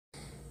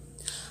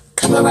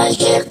Coming right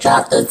here,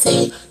 drop the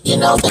T. You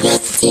know that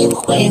it's the T with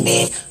Queen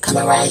Bee.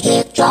 Coming right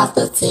here, drop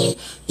the T.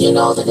 You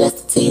know that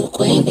it's the T with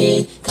Queen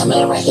Bee.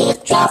 Coming right here,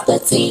 drop the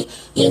T.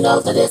 You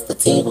know that it's the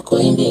T with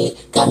Queen Bee.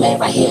 Coming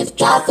right here,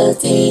 drop the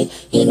T.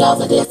 You know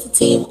that it's the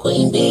T with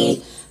Queen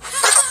Bee.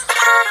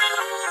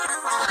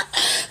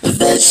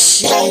 The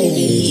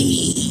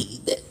shade.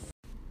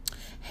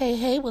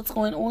 Hey, what's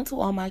going on to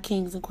all my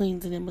kings and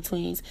queens and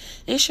in-betweens?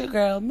 It's your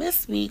girl,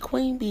 Miss B,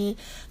 Queen B,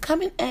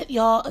 coming at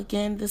y'all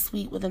again this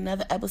week with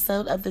another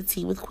episode of The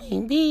Tea with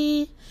Queen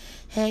B.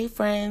 Hey,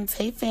 friends.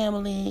 Hey,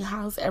 family.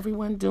 How's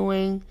everyone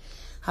doing?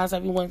 How's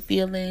everyone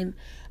feeling?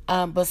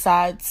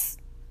 Besides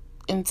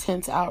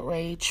intense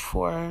outrage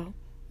for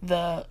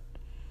the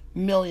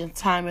millionth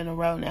time in a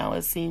row now,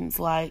 it seems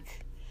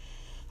like.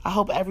 I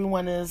hope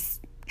everyone is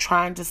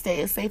trying to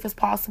stay as safe as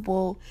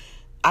possible.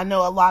 I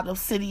know a lot of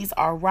cities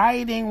are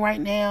rioting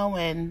right now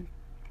and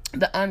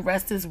the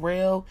unrest is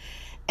real.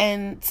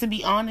 And to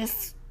be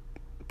honest,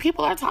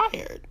 people are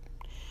tired.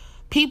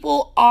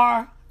 People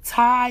are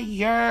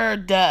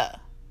tired.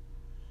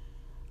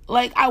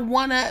 Like, I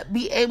want to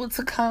be able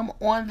to come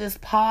on this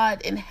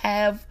pod and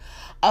have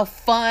a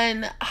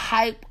fun,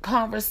 hype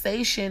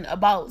conversation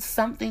about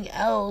something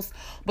else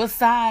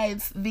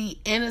besides the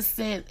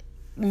innocent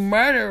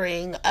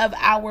murdering of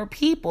our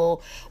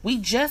people. We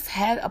just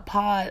had a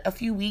pod a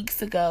few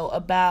weeks ago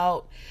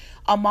about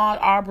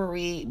Ahmaud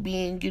Arbery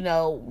being,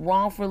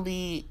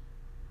 wrongfully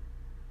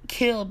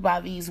killed by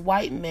these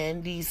white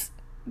men, these,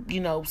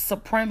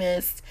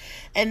 supremacists.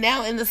 And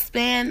now in the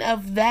span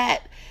of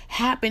that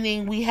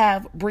happening, we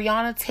have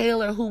Breonna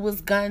Taylor, who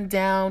was gunned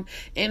down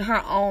in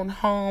her own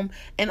home,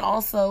 and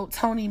also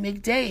Tony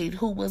McDade,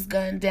 who was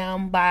gunned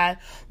down by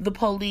the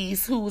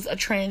police, who was a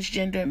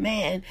transgender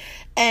man.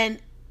 And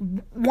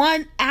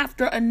one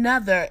after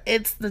another,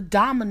 it's the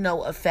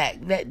domino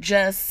effect that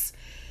just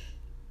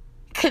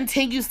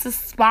continues to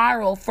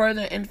spiral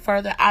further and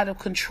further out of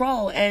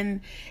control. And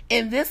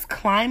in this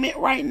climate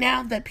right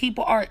now that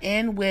people are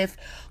in, with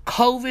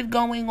COVID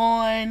going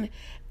on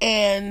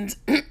and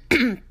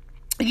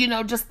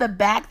just the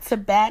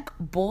back-to-back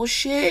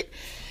bullshit,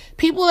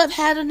 people have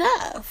had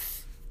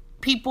enough.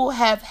 People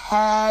have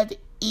had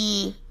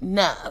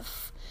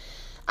enough.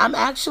 I'm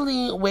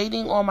actually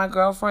waiting on my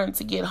girlfriend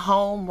to get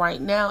home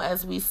right now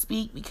as we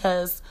speak,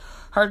 because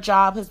her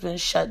job has been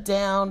shut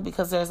down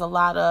because there's a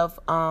lot of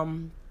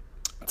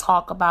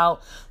talk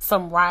about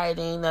some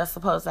rioting that's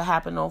supposed to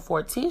happen on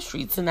 14th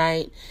Street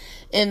tonight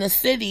in the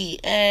city.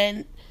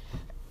 And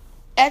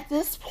at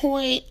this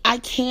point, I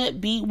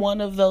can't be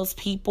one of those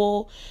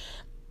people.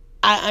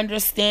 I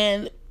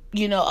understand,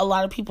 a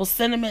lot of people's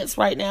sentiments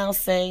right now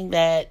saying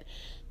that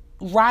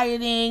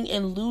rioting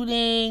and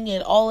looting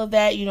and all of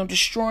that,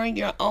 destroying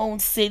your own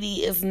city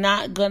is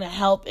not going to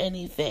help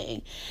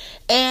anything.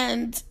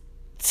 And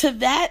to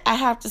that, I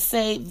have to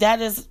say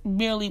that is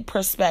merely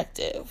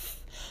perspective.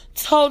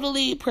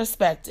 Totally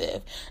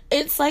perspective.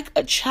 It's like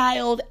a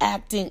child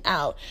acting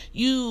out.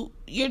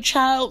 Your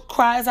child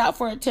cries out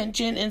for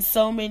attention in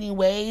so many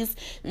ways,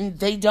 and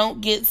they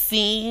don't get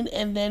seen,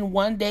 and then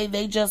one day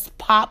they just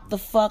pop the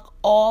fuck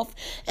off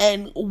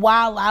and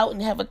wild out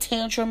and have a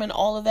tantrum and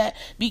all of that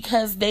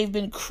because they've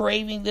been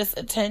craving this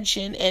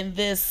attention and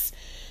this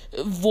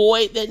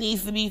void that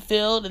needs to be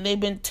filled, and they've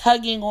been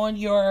tugging on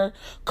your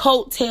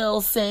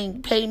coattails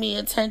saying, pay me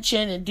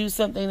attention and do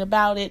something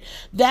about it.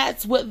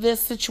 That's what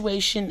this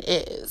situation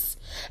is.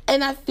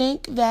 And I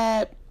think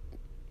that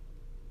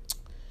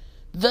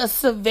the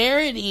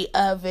severity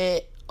of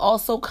it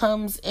also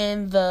comes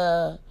in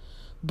the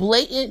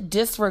blatant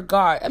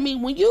disregard. I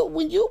mean, when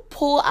you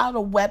pull out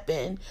a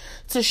weapon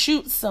to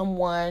shoot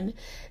someone,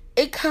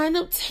 it kind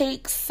of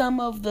takes some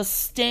of the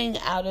sting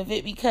out of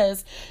it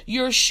because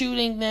you're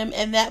shooting them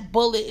and that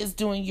bullet is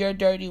doing your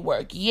dirty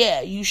work.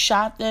 Yeah, you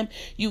shot them,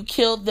 you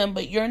killed them,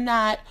 but you're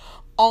not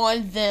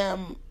on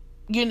them,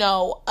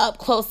 up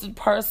close and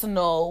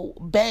personal,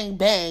 bang,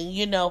 bang.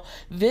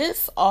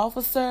 This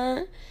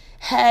officer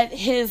had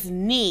his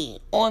knee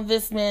on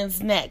this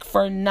man's neck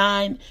for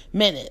 9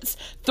 minutes.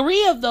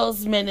 3 of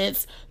those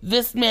minutes,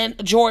 this man,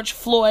 George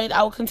Floyd,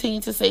 I will continue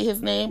to say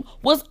his name,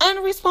 was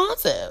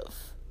unresponsive.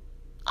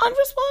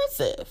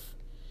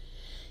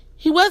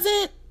 He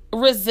wasn't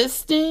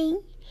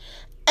resisting,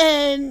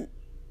 and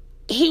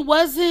he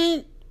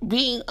wasn't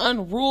being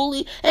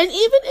unruly. And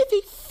even if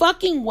he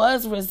fucking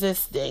was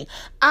resisting,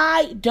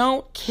 I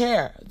don't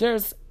care.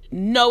 There's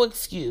no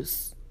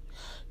excuse.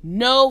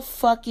 No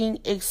fucking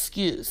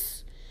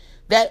excuse.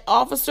 That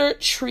officer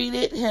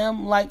treated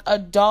him like a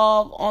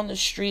dog on the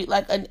street,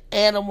 like an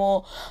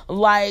animal,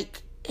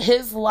 like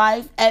his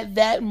life at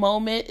that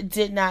moment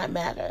did not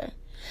matter.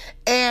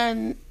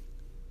 And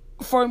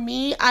for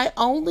me, I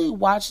only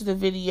watched the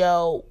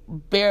video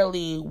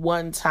barely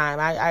one time.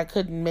 I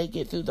couldn't make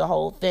it through the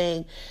whole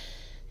thing.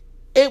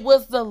 It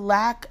was the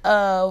lack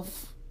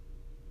of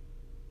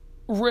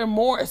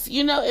remorse.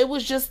 It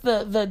was just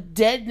the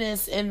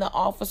deadness in the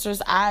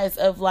officer's eyes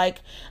of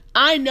like,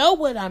 I know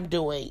what I'm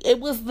doing. It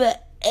was the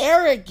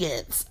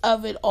arrogance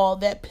of it all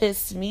that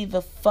pissed me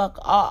the fuck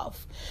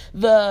off.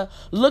 The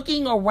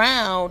looking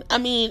around,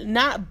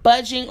 not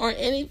budging or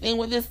anything,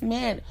 with this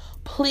man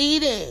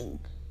pleading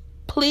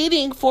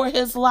for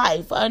his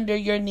life under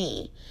your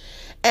knee.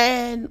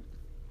 And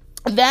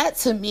that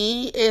to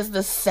me is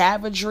the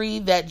savagery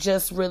that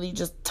just really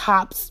just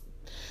tops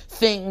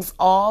things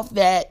off,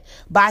 that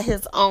by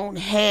his own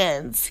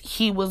hands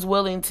he was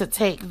willing to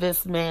take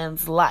this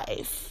man's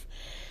life.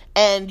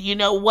 And,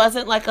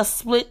 wasn't like a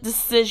split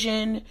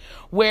decision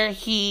where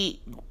he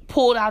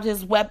pulled out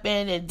his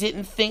weapon and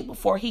didn't think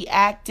before he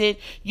acted.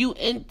 You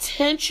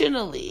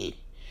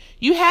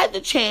had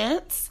the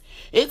chance.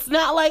 It's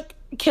not like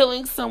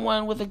killing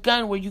someone with a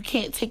gun where you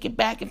can't take it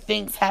back and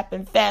things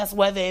happen fast,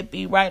 whether it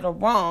be right or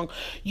wrong.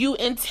 You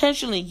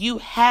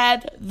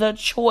had the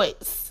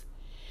choice.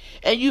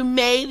 And you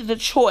made the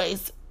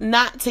choice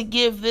not to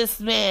give this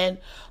man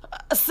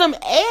some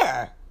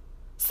air.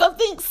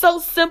 Something so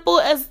simple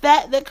as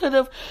that could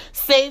have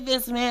saved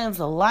this man's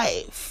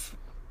life.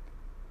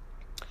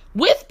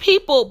 With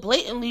people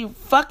blatantly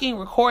fucking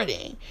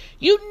recording.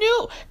 You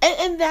knew.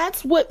 And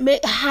that's what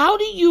made... How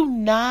do you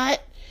not...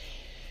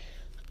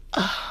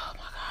 Oh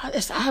my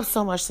God. I have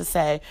so much to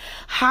say.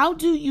 How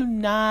do you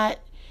not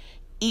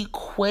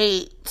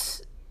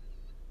equate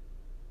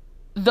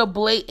the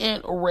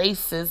blatant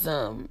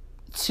racism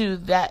to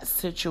that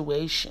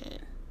situation?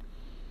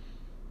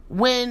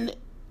 When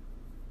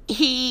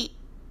he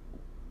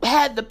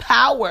had the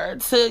power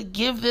to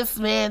give this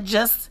man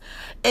just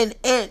an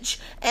inch,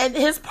 and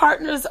his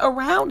partners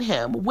around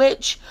him,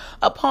 which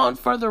upon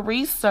further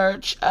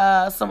research,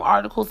 some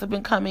articles have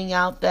been coming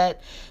out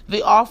that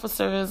the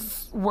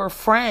officers were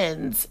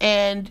friends,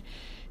 and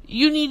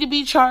you need to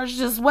be charged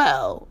as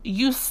well.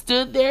 You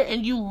stood there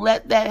and you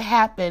let that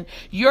happen.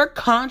 Your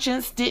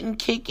conscience didn't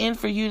kick in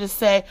for you to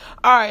say,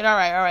 all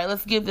right,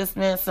 let's give this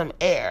man some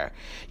air.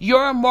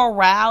 Your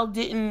morale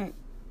didn't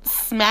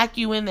smack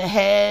you in the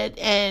head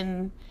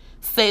and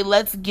say,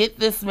 let's get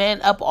this man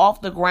up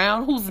off the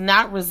ground who's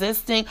not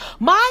resisting.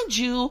 Mind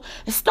you,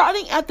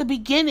 starting at the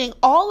beginning,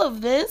 all of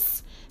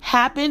this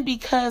happened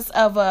because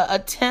of an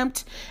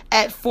attempt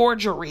at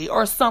forgery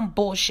or some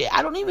bullshit.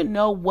 I don't even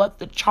know what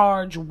the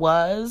charge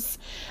was.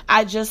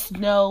 I just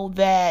know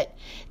that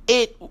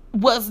it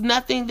was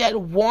nothing that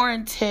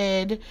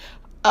warranted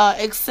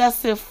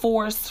excessive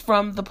force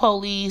from the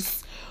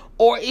police.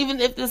 Or even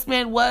if this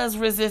man was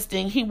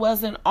resisting, he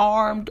wasn't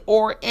armed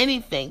or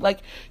anything. Like,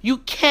 you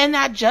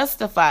cannot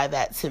justify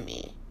that to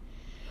me.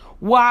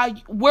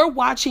 While we're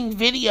watching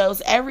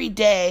videos every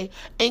day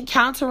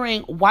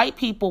encountering white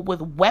people with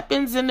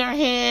weapons in their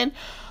hand,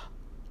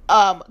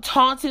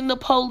 taunting the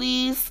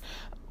police,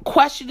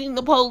 questioning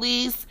the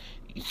police,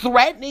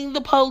 threatening the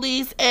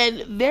police,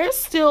 and they're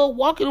still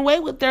walking away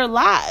with their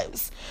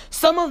lives.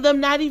 Some of them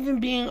not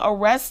even being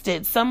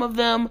arrested. Some of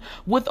them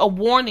with a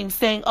warning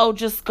saying, oh,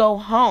 just go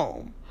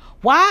home.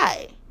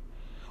 Why?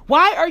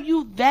 Why are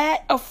you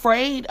that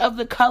afraid of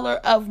the color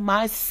of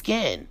my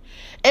skin?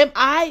 Am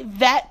I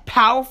that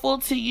powerful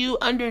to you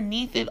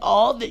underneath it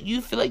all that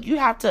you feel like you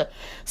have to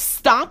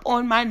stomp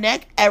on my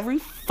neck every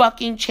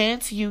fucking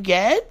chance you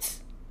get?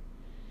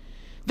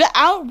 The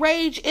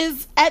outrage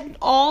is at an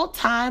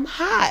all-time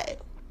high.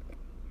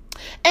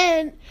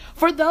 And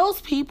for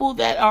those people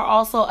that are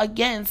also,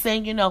 again,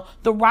 saying,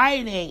 the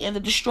rioting and the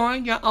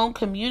destroying your own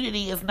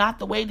community is not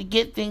the way to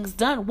get things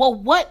done. Well,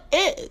 what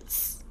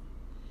is?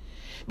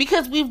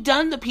 Because we've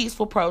done the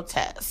peaceful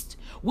protest.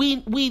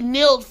 We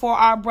kneeled for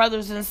our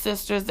brothers and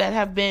sisters that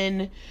have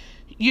been,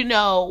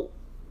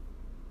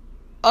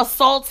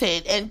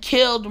 assaulted and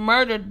killed,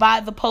 murdered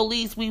by the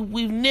police.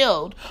 We've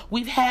kneeled.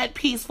 We've had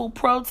peaceful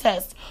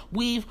protests.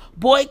 We've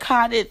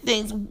boycotted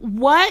things.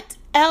 What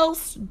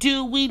else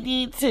do we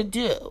need to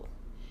do?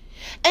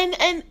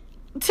 And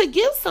to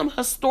give some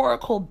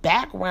historical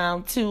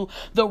background to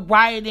the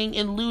rioting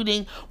and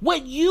looting,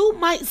 what you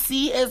might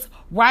see as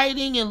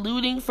rioting and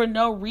looting for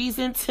no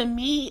reason, to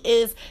me,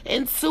 is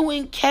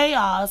ensuing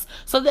chaos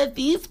so that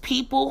these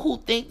people who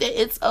think that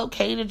it's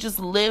okay to just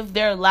live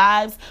their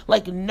lives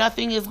like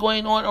nothing is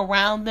going on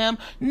around them,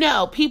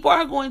 no, people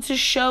are going to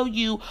show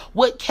you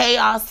what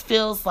chaos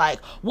feels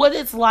like, what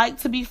it's like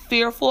to be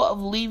fearful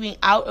of leaving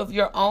out of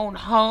your own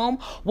home,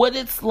 what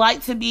it's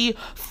like to be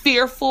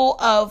fearful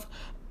of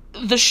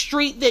the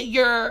street that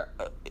you're,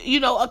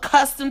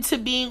 accustomed to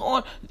being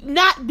on,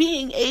 not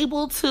being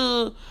able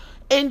to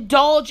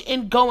indulge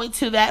in going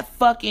to that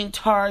fucking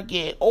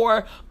Target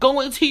or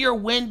going to your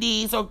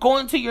Wendy's or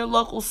going to your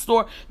local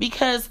store,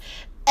 because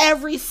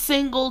every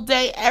single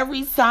day,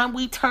 every time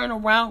we turn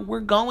around,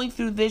 we're going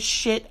through this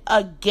shit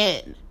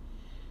again.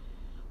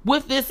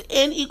 With this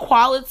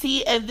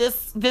inequality and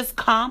this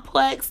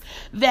complex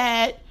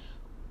that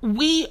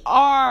we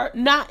are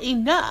not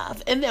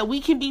enough and that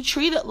we can be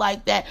treated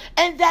like that,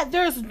 and that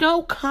there's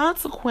no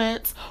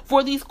consequence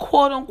for these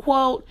quote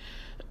unquote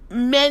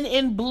men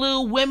in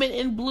blue, women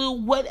in blue,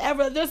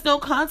 whatever. There's no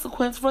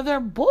consequence for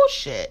their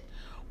bullshit.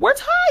 We're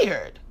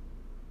tired.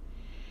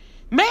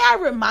 May I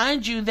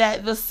remind you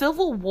that the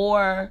Civil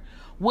War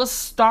was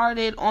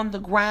started on the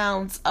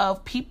grounds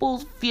of people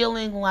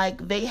feeling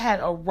like they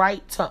had a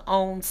right to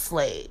own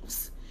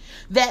slaves.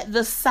 That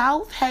the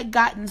South had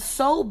gotten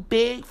so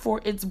big for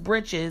its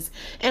britches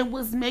and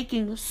was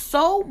making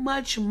so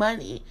much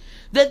money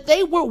that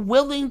they were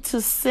willing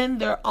to send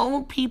their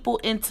own people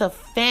into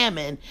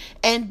famine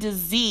and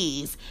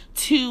disease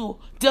to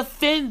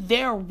defend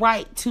their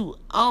right to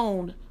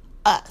own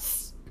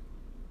us.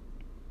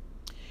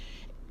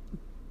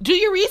 Do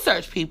your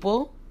research,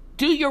 people.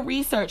 Do your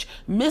research.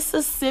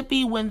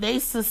 Mississippi, when they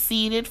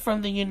seceded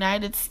from the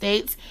United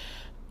States,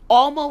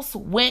 almost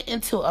went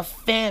into a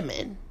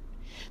famine.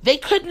 They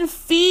couldn't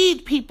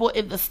feed people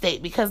in the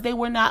state because they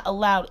were not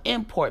allowed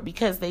import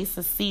because they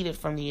seceded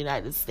from the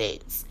United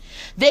States.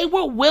 They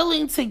were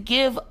willing to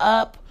give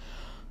up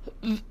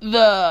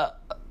the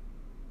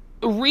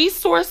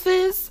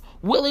resources,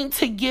 willing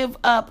to give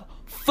up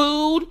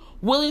food,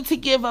 willing to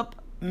give up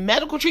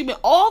medical treatment,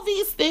 all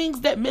these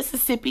things that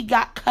Mississippi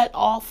got cut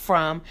off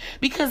from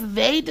because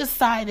they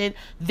decided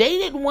they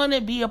didn't want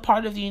to be a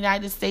part of the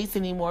United States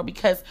anymore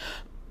because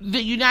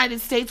the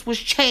United States was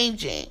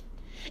changing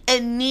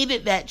and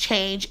needed that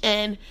change,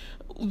 and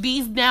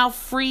these now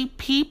free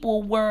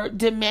people were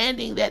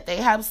demanding that they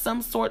have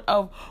some sort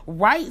of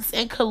rights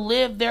and could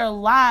live their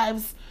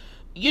lives,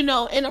 in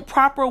a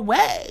proper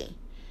way.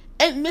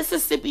 And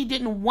Mississippi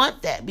didn't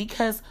want that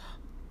because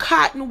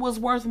cotton was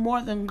worth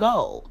more than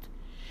gold.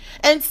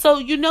 And so,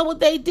 you know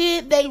what they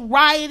did? They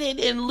rioted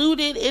and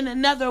looted in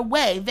another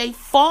way. They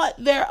fought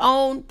their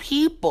own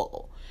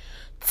people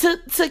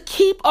to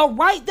keep a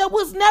right that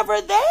was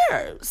never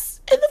theirs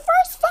in the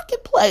first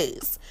fucking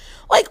place.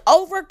 Like,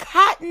 over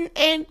cotton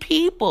and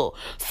people.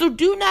 So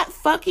do not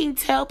fucking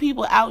tell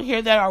people out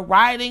here that are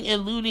rioting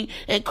and looting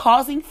and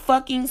causing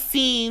fucking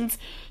scenes,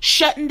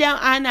 shutting down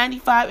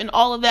I-95 and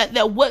all of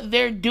that what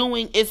they're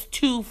doing is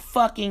too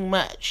fucking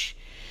much.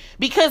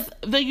 Because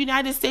the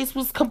United States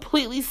was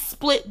completely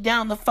split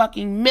down the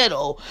fucking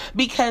middle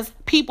because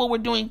people were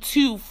doing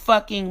too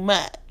fucking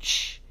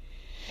much.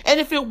 And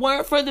if it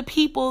weren't for the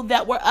people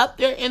that were up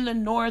there in the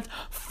North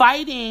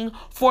fighting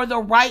for the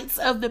rights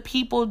of the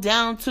people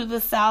down to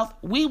the South,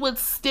 we would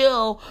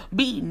still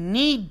be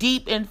knee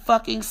deep in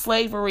fucking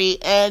slavery,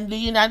 and the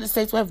United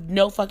States would have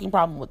no fucking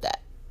problem with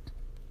that.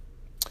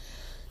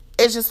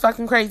 It's just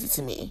fucking crazy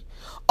to me.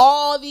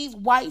 All these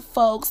white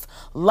folks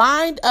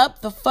lined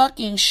up the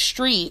fucking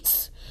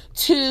streets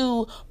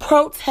to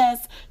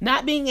protest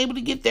not being able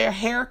to get their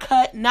hair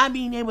cut, not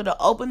being able to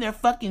open their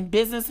fucking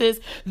businesses.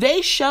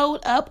 They showed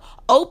up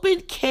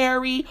open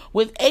carry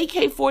with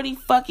AK-47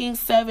 fucking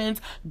 7s,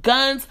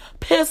 guns,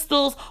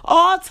 pistols,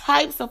 all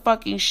types of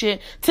fucking shit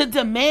to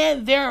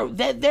demand their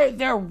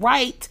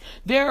right,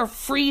 their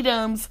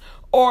freedoms,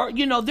 or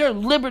their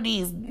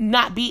liberties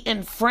not be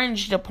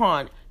infringed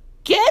upon.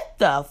 Get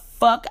the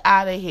fuck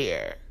out of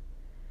here.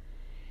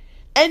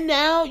 And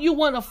now you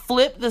want to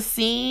flip the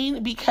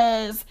scene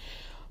because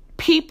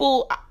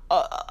people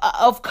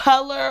of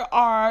color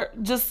are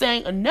just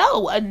saying,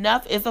 no,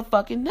 enough is a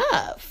fucking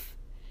enough.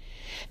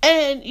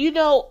 And,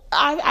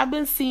 I've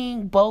been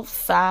seeing both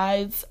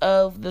sides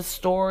of the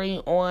story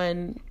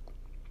on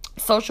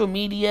social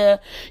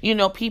media.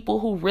 People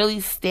who really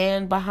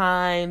stand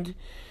behind,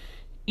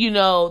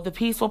 the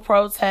peaceful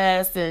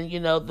protest and,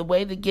 the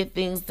way to get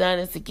things done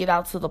is to get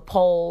out to the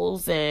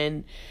polls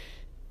and,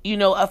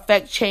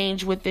 affect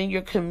change within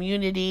your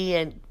community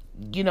and,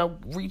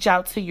 reach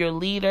out to your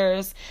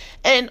leaders.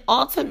 And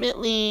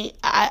ultimately,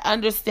 I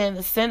understand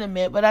the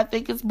sentiment, but I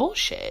think it's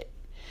bullshit.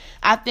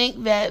 I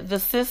think that the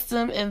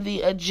system and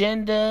the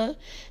agenda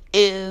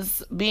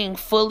is being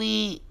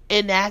fully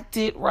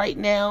enacted right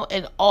now,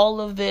 and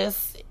all of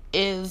this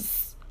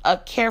is a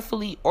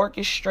carefully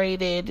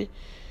orchestrated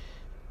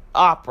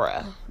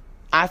opera.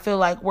 I feel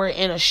like we're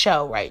in a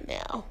show right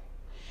now.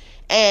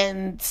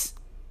 And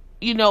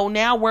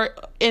now we're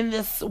in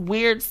this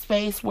weird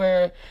space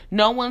where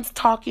no one's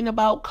talking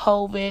about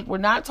COVID. We're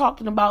not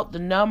talking about the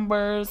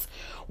numbers.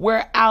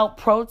 We're out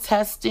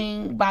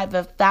protesting by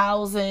the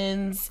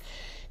thousands.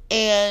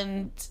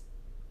 And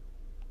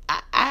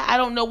I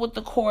don't know what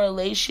the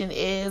correlation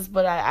is,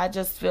 but I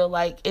just feel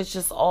like it's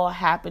just all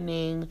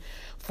happening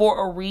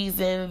for a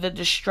reason. The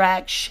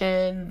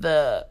distraction,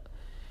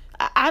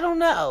 I don't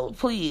know.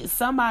 Please,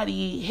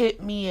 somebody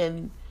hit me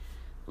and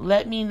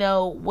let me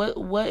know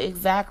what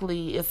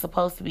exactly is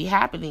supposed to be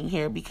happening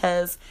here,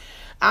 because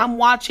I'm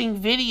watching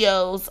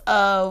videos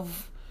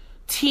of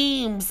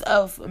teams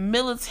of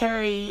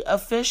military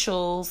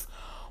officials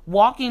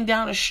walking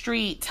down a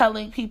street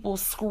telling people,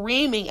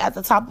 screaming at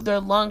the top of their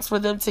lungs for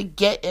them to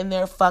get in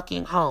their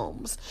fucking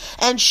homes,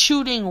 and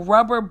shooting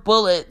rubber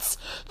bullets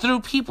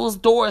through people's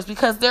doors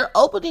because they're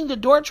opening the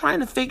door trying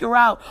to figure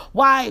out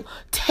why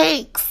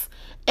tanks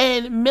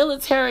and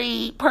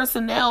military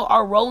personnel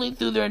are rolling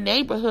through their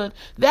neighborhood.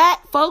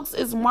 That, folks,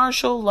 is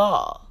martial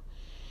law.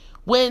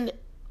 When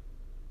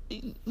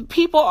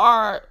people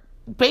are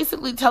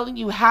basically telling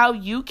you how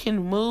you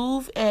can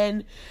move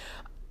and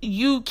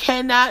you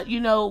cannot,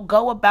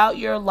 go about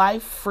your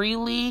life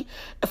freely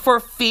for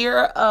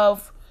fear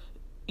of,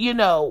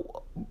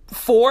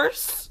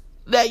 force,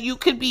 that you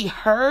could be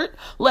hurt.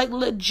 Like,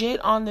 legit,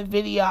 on the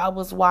video I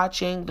was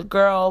watching, the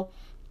girl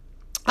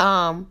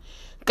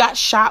got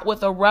shot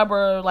with a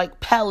rubber like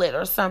pellet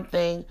or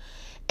something,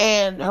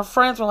 and her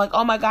friends were like,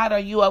 oh my God, are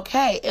you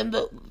okay? And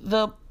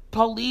the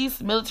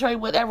police, military,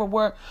 whatever,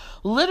 were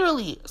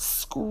literally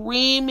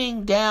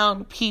screaming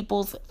down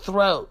people's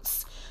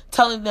throats,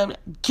 telling them,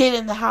 get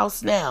in the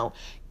house now,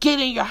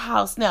 get in your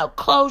house now,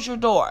 close your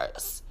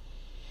doors.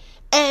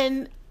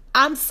 And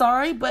I'm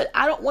sorry, but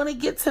I don't want to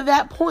get to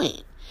that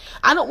point.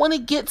 I don't want to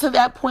get to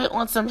that point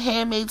on some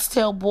Handmaid's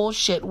Tale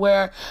bullshit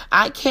where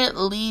I can't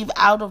leave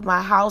out of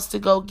my house to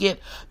go get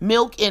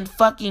milk and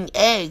fucking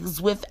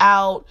eggs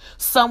without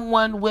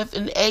someone with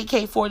an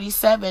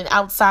AK-47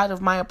 outside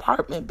of my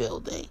apartment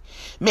building,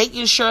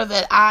 making sure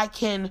that I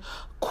can,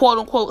 quote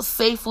unquote,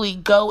 safely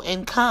go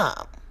and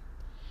come.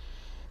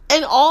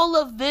 And all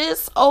of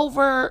this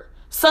over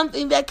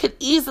something that could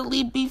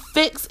easily be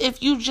fixed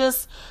if you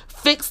just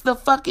fixed the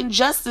fucking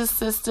justice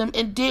system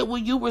and did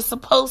what you were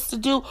supposed to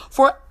do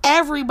for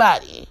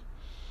everybody.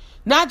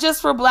 Not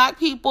just for black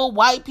people,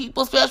 white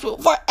people, special,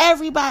 for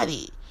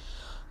everybody.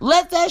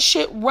 Let that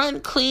shit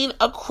run clean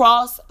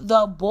across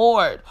the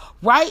board.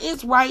 Right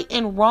is right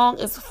and wrong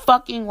is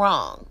fucking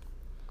wrong.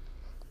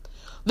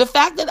 The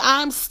fact that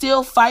I'm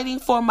still fighting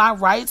for my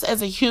rights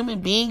as a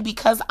human being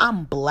because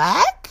I'm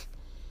black?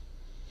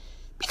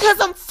 Because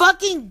I'm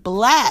fucking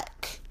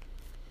black.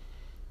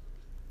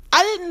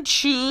 I didn't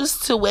choose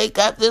to wake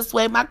up this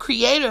way. My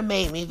creator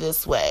made me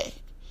this way.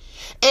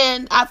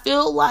 And I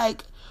feel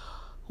like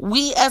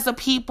we as a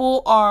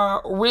people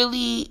are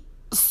really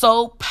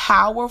so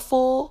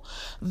powerful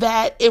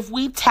that if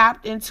we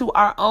tapped into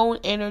our own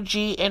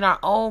energy and our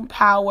own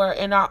power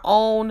and our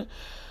own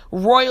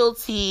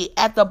royalty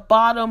at the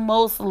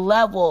bottommost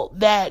level,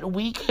 that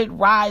we could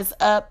rise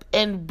up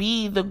and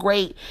be the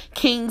great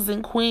kings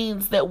and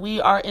queens that we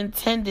are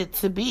intended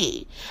to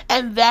be.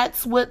 And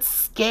that's what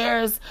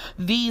scares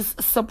these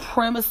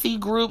supremacy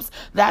groups.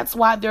 That's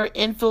why they're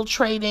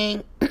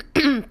infiltrating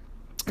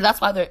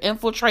That's why they're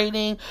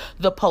infiltrating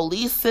the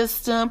police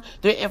system.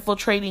 They're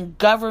infiltrating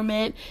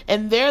government.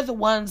 And they're the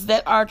ones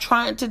that are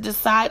trying to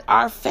decide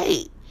our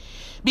fate.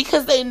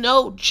 Because they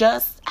know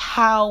just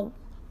how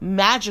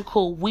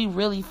magical we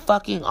really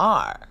fucking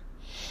are.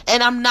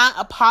 And I'm not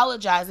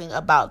apologizing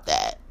about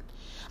that.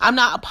 I'm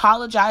not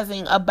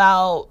apologizing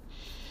about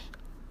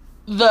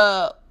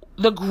the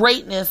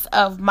greatness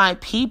of my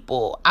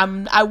people.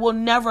 I will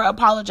never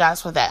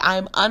apologize for that. I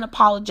am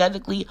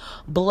unapologetically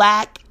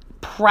black,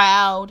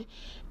 proud,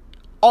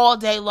 all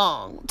day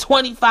long,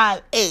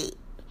 25/8.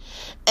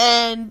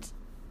 And,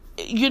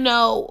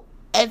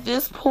 at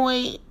this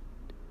point,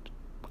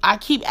 I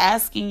keep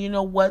asking,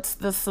 what's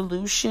the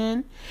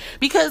solution?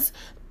 Because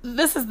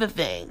this is the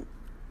thing.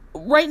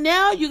 Right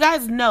now, you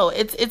guys know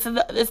it's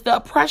the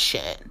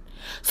oppression.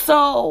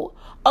 So,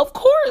 of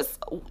course,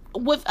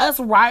 with us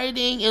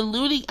rioting and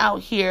looting out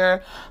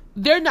here,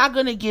 they're not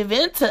going to give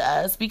in to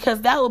us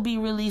because that will be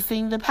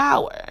releasing the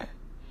power.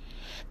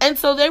 And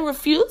so they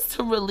refuse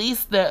to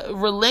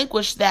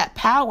relinquish that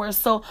power,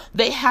 so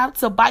they have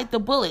to bite the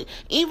bullet.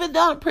 Even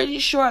though I'm pretty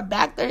sure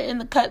back there in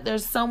the cut,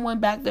 there's someone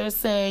back there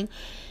saying,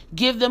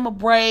 give them a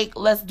break,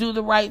 let's do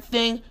the right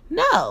thing.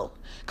 No,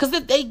 because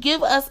if they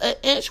give us an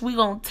inch, we're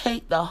going to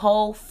take the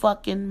whole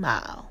fucking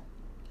mile.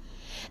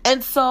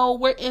 And so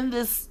we're in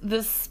this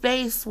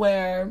space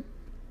where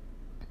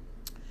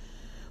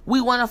we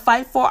want to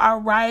fight for our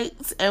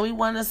rights and we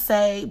want to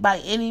say by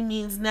any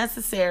means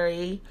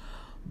necessary,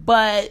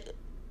 but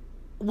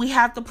we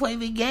have to play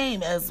the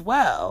game as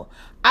well.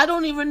 I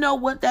don't even know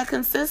what that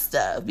consists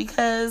of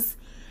because,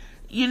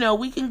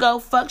 we can go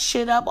fuck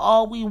shit up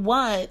all we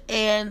want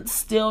and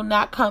still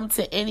not come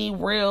to any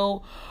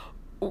real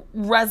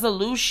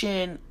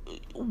resolution.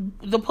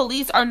 The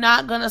police are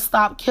not going to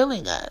stop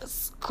killing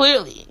us.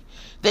 Clearly.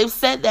 They've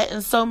said that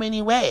in so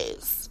many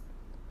ways.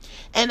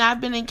 And I've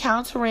been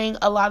encountering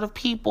a lot of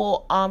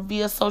people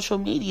via social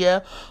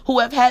media who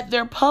have had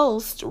their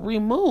posts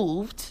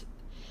removed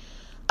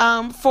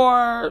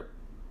for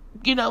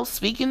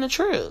speaking the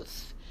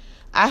truth.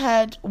 I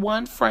had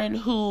one friend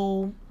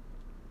who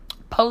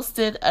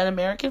posted an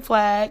American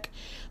flag,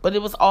 but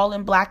it was all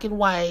in black and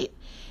white,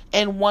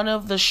 and one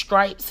of the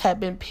stripes had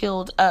been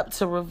peeled up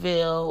to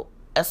reveal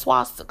a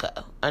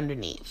swastika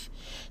underneath.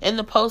 And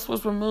the post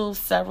was removed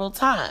several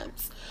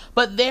times.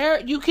 But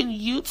you can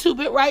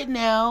YouTube it right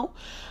now.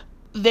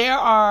 There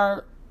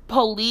are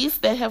police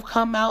that have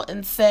come out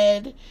and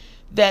said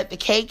that the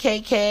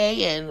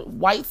KKK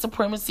and white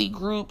supremacy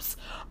groups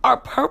are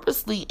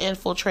purposely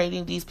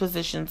infiltrating these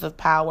positions of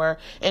power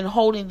and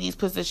holding these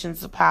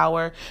positions of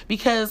power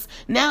because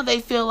now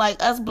they feel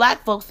like us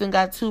black folks done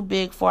got too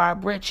big for our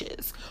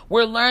britches.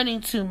 We're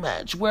learning too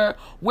much. We're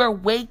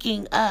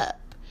waking up.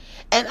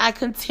 And I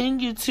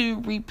continue to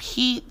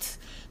repeat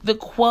the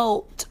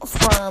quote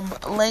from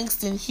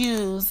Langston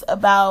Hughes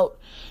about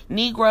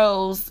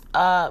Negroes,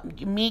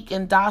 meek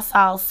and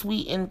docile,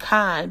 sweet and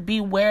kind.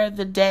 Beware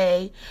the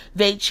day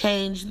they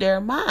change their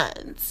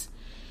minds.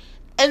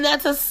 And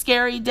that's a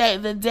scary day.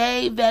 The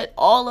day that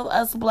all of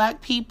us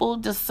black people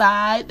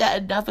decide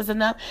that enough is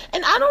enough.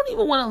 And I don't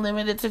even want to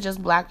limit it to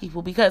just black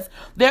people, because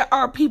there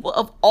are people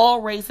of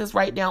all races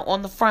right now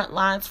on the front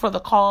lines for the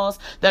cause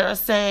that are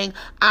saying,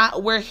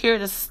 we're here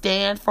to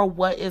stand for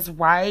what is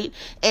right,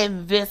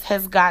 and this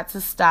has got to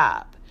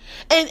stop.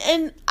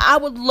 And I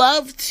would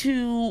love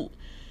to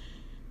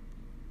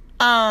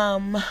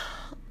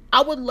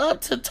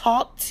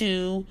talk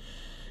to,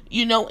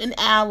 an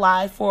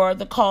ally for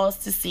the cause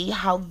to see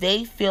how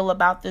they feel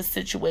about this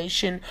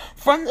situation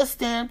from the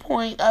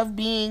standpoint of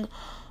being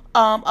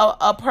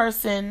a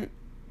person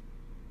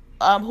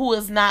who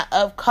is not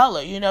of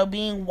color,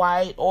 being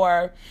white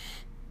or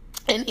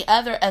any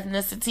other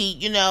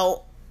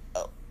ethnicity.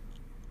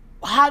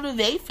 How do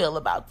they feel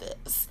about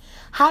this?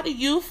 How do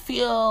you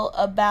feel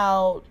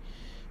about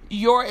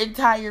your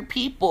entire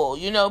people,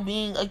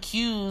 being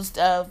accused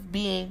of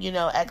being,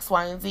 X,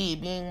 Y, and Z,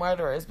 being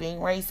murderers, being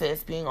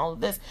racist, being all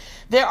of this?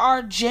 There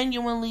are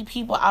genuinely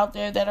people out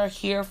there that are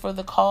here for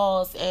the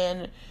cause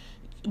and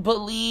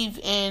believe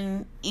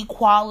in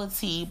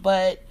equality,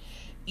 but,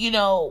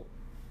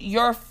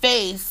 your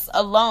face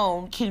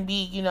alone can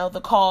be,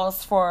 the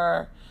cause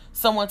for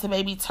someone to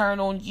maybe turn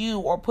on you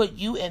or put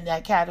you in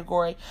that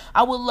category.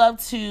 I would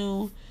love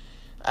to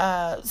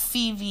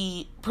see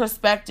the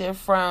perspective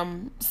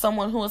from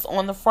someone who is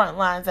on the front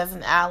lines as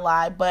an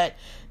ally, but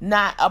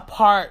not a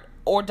part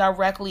or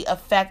directly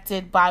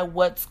affected by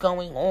what's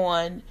going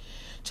on,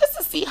 just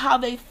to see how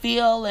they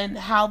feel and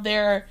how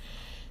they're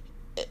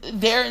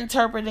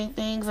interpreting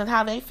things and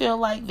how they feel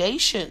like they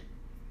should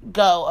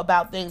go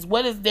about things.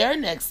 What is their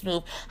next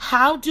move?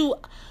 How do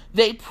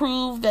they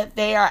prove that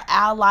they are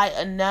ally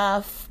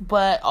enough,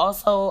 but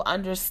also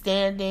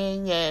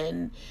understanding?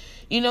 And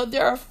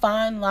there are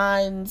fine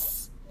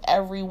lines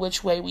every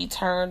which way we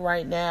turn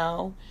right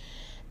now.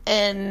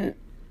 And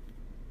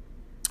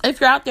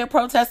if you're out there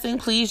protesting,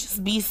 please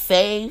just be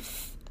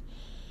safe.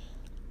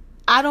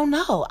 I don't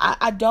know.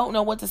 I don't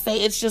know what to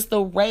say. It's just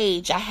the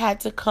rage. I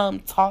had to come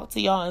talk to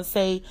y'all and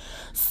say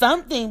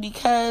something,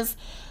 because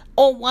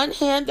on one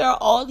hand, there are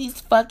all these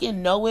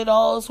fucking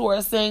know-it-alls who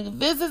are saying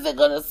this isn't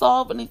going to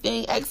solve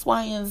anything, X,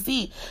 Y, and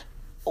Z.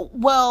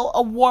 Well,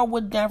 a war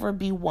would never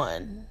be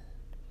won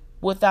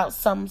without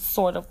some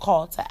sort of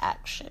call to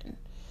action.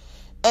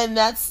 And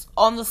that's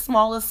on the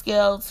smallest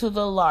scale to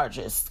the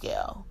largest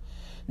scale.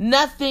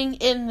 Nothing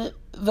in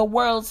the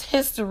world's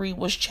history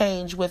was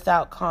changed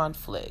without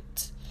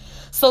conflict.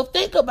 So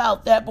think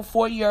about that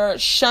before you're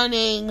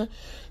shunning,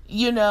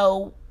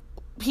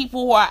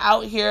 people who are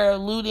out here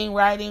looting,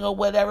 rioting, or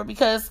whatever,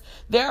 because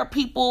there are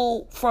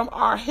people from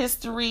our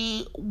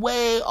history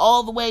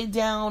all the way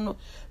down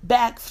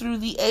back through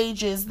the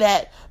ages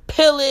that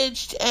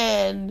pillaged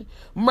and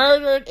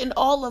murdered and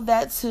all of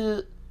that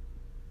to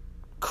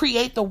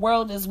create the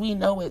world as we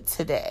know it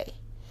today.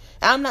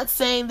 I'm not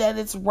saying that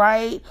it's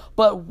right,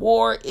 but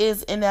war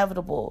is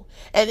inevitable.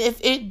 And if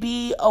it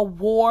be a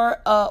war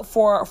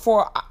for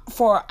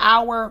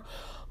our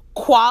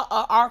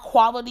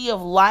quality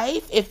of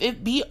life, if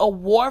it be a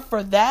war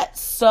for that,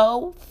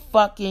 so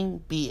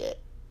fucking be it.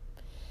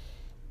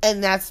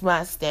 And that's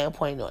my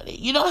standpoint on it.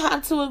 You don't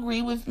have to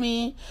agree with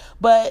me,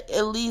 but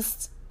at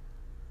least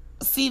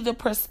see the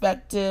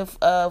perspective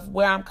of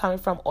where I'm coming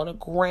from on a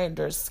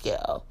grander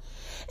scale.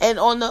 And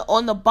on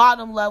the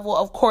bottom level,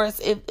 of course,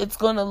 it's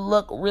going to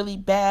look really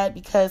bad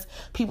because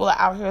people are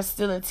out here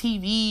stealing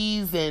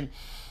TVs and,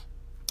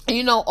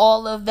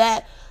 all of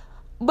that.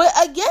 But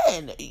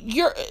again,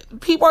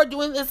 people are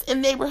doing this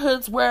in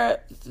neighborhoods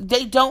where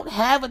they don't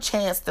have a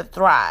chance to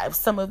thrive,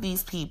 some of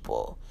these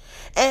people.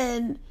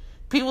 And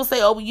people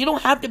say, oh, you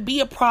don't have to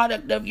be a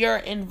product of your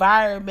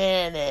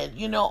environment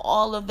and,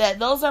 all of that.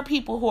 Those are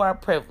people who are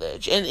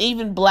privileged, and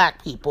even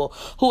black people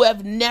who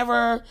have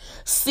never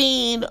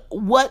seen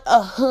what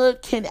a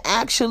hood can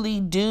actually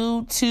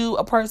do to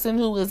a person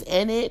who is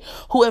in it,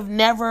 who have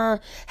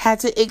never had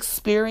to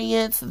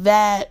experience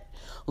that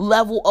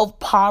level of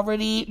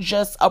poverty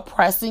just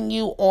oppressing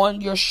you on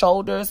your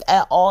shoulders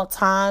at all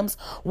times,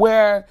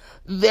 where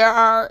there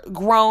are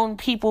grown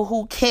people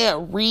who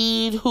can't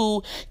read,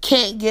 who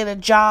can't get a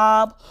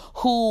job,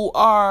 who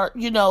are,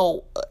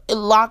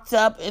 locked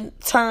up in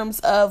terms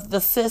of the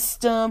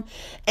system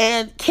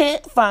and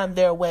can't find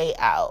their way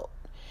out.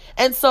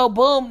 And so,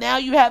 boom, now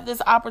you have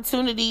this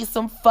opportunity,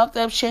 some fucked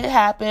up shit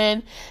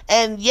happen,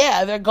 and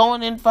yeah, they're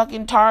going in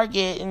fucking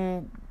Target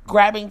and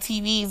grabbing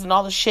TVs and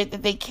all the shit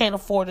that they can't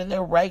afford in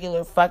their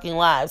regular fucking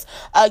lives.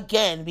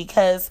 Again,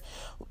 because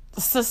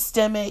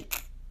systemic,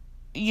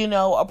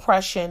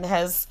 oppression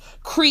has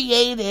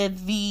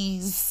created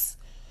these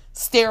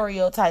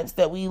stereotypes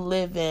that we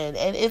live in.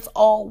 And it's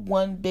all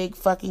one big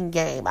fucking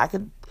game. I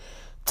could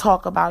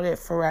talk about it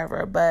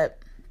forever, but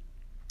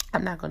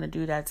I'm not going to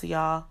do that to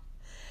y'all.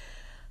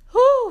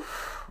 Whew.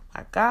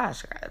 My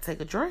gosh, I gotta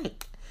take a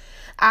drink.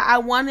 I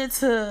wanted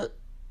to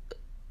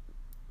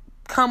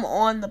come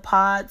on the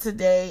pod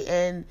today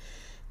and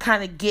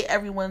kind of get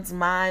everyone's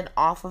mind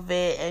off of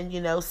it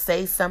and,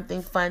 say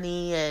something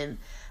funny, and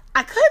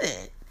I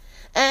couldn't.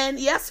 And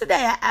yesterday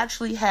I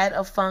actually had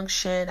a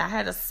function. I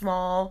had a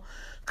small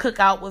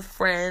cookout with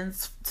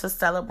friends to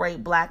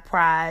celebrate Black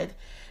Pride.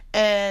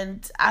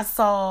 And I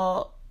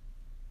saw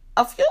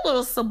a few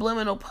little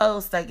subliminal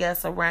posts, I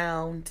guess,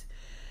 around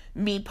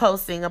me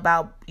posting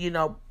about,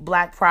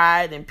 Black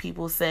Pride, and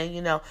people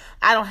saying,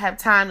 I don't have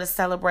time to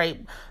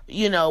celebrate,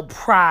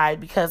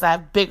 Pride because I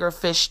have bigger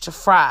fish to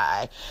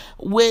fry,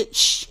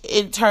 which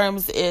in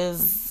terms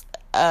is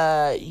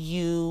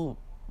you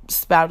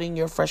spouting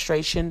your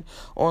frustration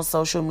on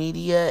social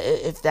media.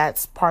 If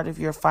that's part of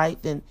your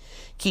fight, then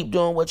keep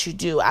doing what you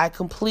do. I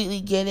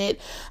completely get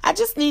it. I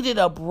just needed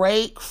a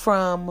break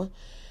from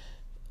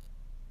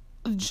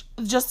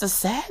just the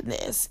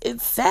sadness.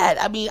 It's sad.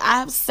 I mean,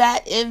 I've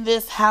sat in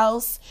this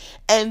house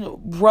and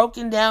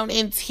broken down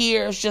in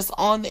tears just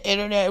on the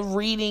internet,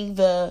 reading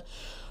the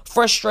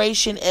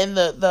frustration and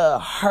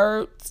the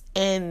hurt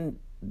and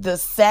the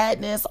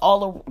sadness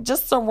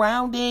just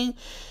surrounding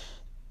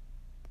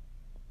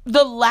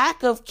the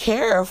lack of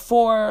care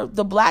for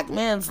the Black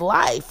man's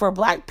life, for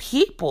Black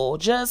people.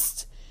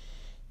 Just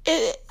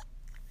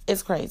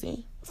it's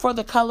crazy. For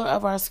the color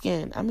of our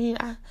skin. I mean,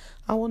 I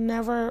will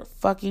never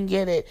fucking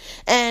get it.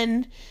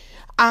 And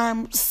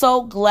I'm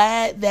so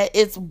glad that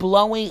it's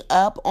blowing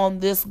up on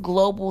this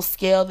global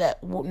scale,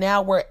 that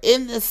now we're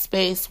in this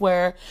space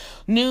where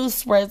news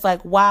spreads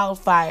like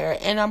wildfire.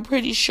 And I'm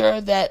pretty sure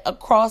that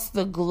across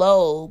the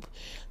globe,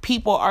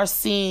 people are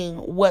seeing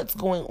what's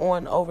going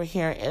on over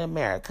here in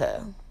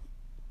America.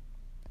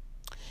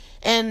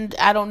 And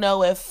I don't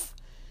know if,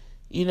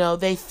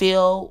 they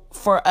feel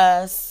for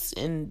us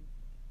and,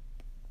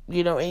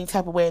 any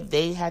type of way if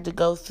they had to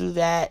go through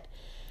that.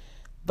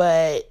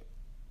 But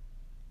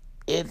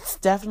it's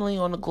definitely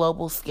on a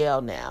global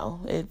scale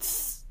now.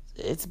 It's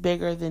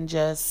bigger than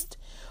just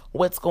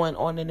what's going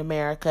on in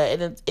America.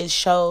 And it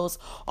shows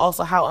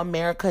also how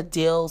America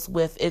deals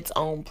with its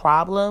own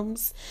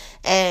problems.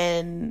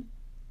 And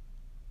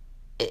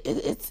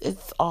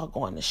it's all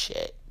going to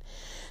shit.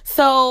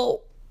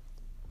 So,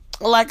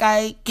 like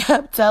I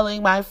kept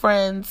telling my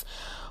friends,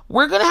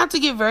 we're going to have to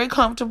get very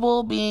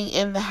comfortable being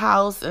in the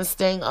house and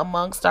staying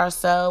amongst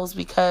ourselves,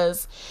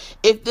 because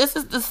if this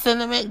is the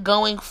sentiment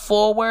going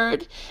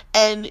forward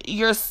and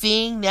you're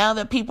seeing now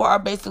that people are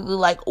basically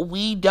like,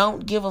 we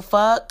don't give a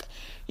fuck,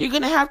 you're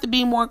going to have to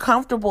be more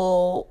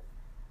comfortable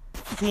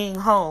being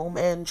home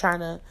and trying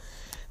to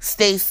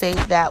stay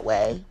safe that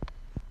way.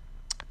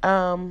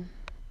 Yeah.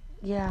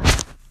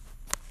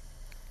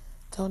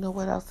 Don't know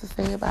what else to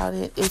say about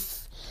it. If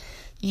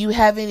you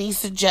have any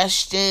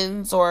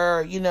suggestions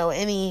or,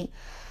 any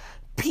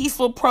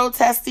peaceful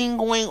protesting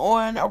going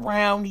on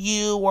around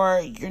you or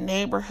your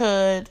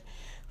neighborhood,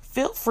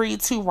 feel free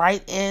to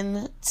write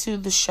in to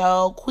the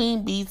show,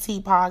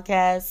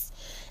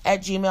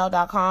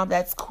 queenbtpodcast@gmail.com.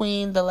 That's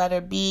queen, the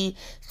letter B,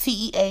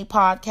 TEA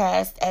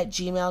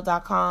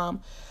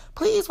podcast@gmail.com.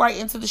 Please write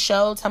into the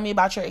show. Tell me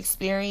about your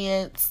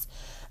experience.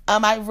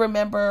 I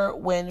remember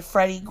when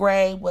Freddie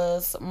Gray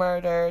was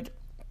murdered,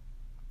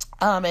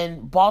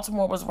 and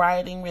Baltimore was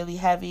rioting really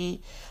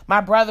heavy.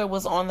 My brother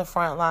was on the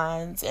front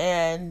lines,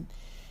 and,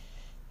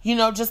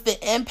 just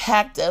the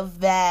impact of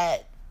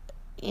that,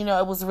 it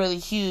was really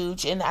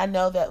huge. And I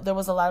know that there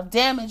was a lot of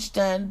damage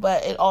done,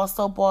 but it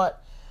also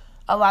brought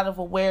a lot of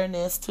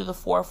awareness to the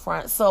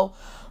forefront. So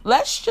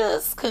let's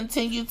just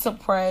continue to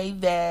pray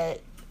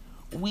that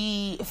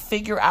we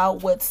figure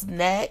out what's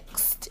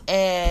next,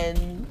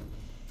 and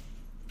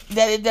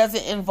that it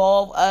doesn't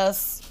involve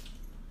us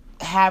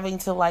having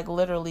to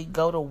literally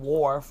go to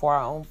war for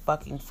our own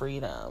fucking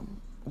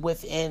freedom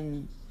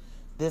within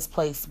this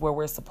place where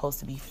we're supposed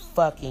to be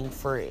fucking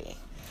free.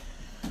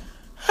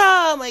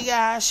 Oh my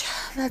gosh,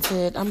 that's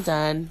it. I'm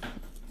done.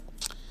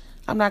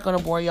 I'm not going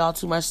to bore y'all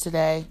too much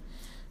today.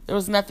 There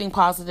was nothing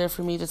positive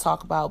for me to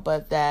talk about,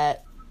 but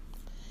that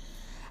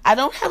I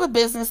don't have a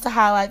business to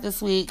highlight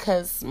this week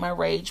because my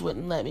rage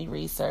wouldn't let me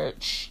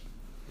research.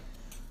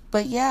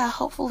 But yeah,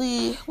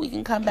 hopefully we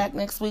can come back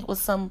next week with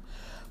some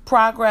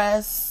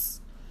progress.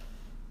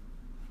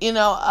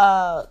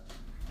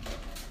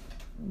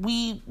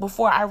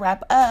 Before I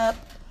wrap up,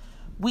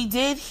 we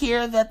did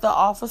hear that the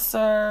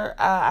officer,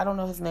 I don't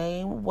know his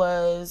name,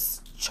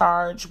 was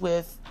charged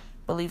with, I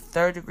believe,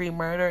 3rd-degree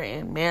murder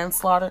and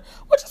manslaughter,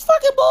 which is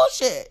fucking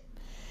bullshit.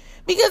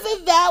 Because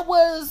if that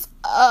was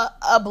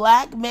a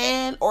Black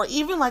man or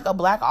even a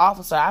Black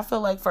officer, I feel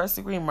like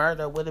 1st-degree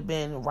murder would have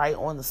been right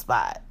on the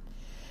spot.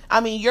 I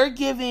mean, you're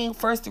giving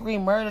 1st-degree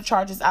murder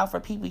charges out for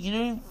people you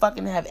don't even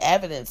fucking have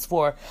evidence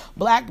for.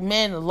 Black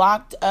men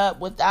locked up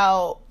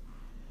without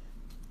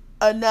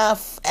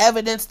enough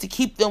evidence to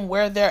keep them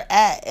where they're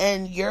at.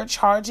 And you're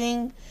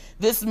charging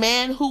this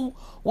man who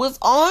was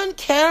on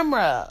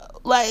camera.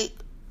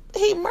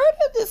 He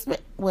murdered this man.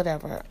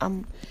 Whatever.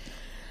 I'm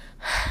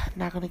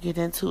not going to get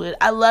into it.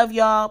 I love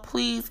y'all.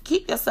 Please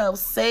keep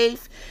yourselves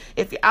safe.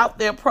 If you're out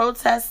there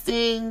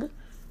protesting,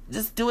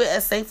 just do it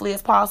as safely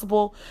as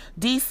possible.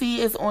 DC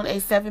is on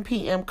a 7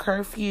 p.m.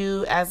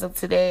 curfew as of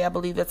today. I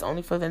believe that's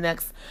only for the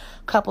next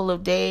couple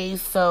of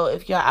days. So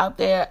if you're out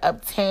there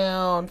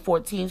uptown,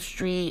 14th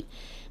Street,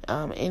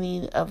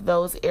 any of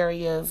those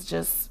areas,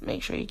 just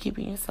make sure you're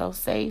keeping yourself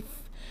safe.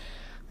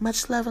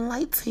 Much love and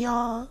light to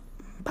y'all.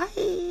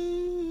 Bye.